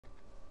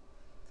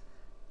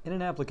In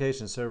an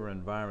application server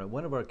environment,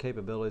 one of our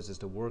capabilities is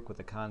to work with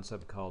a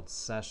concept called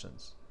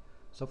sessions.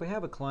 So if we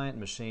have a client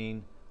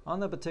machine, on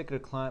that particular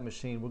client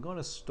machine, we're going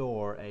to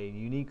store a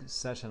unique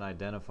session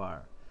identifier.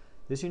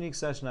 This unique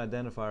session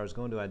identifier is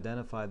going to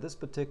identify this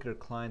particular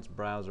client's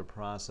browser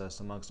process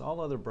amongst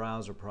all other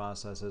browser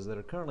processes that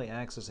are currently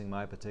accessing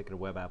my particular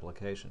web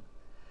application.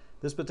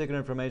 This particular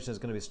information is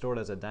going to be stored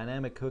as a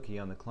dynamic cookie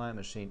on the client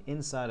machine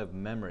inside of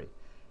memory.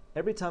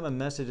 Every time a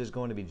message is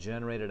going to be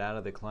generated out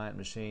of the client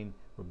machine,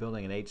 we're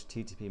building an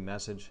HTTP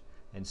message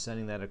and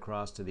sending that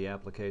across to the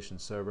application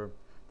server.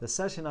 The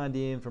session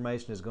ID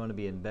information is going to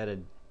be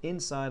embedded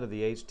inside of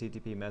the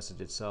HTTP message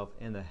itself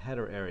in the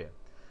header area.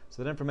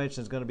 So that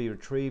information is going to be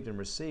retrieved and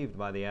received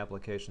by the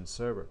application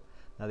server.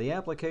 Now the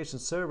application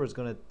server is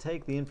going to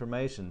take the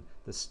information,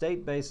 the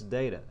state-based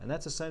data, and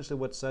that's essentially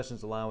what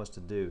sessions allow us to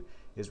do,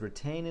 is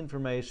retain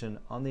information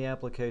on the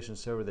application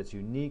server that's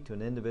unique to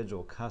an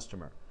individual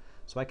customer.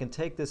 So I can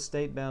take this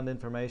state-bound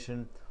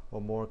information,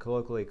 or more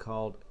colloquially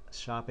called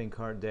shopping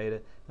cart data,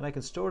 and I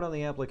can store it on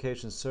the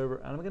application server,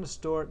 and I'm going to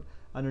store it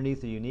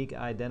underneath a unique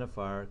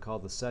identifier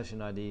called the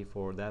session ID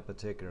for that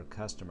particular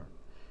customer.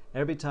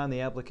 Every time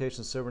the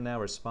application server now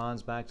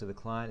responds back to the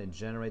client and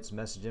generates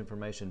message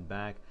information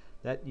back,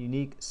 that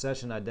unique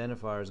session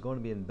identifier is going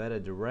to be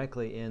embedded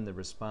directly in the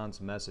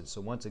response message.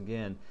 So once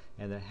again,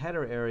 in the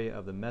header area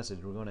of the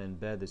message, we're going to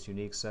embed this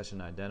unique session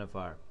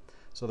identifier.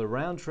 So the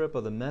round trip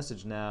of the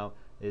message now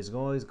is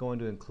always going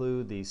to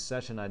include the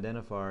session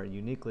identifier,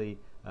 uniquely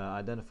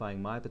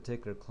identifying my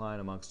particular client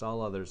amongst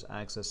all others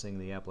accessing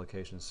the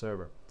application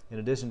server. In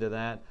addition to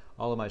that,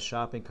 all of my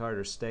shopping cart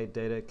or state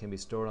data can be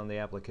stored on the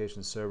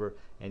application server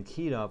and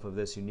keyed off of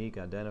this unique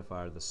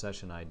identifier, the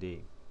session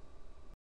ID.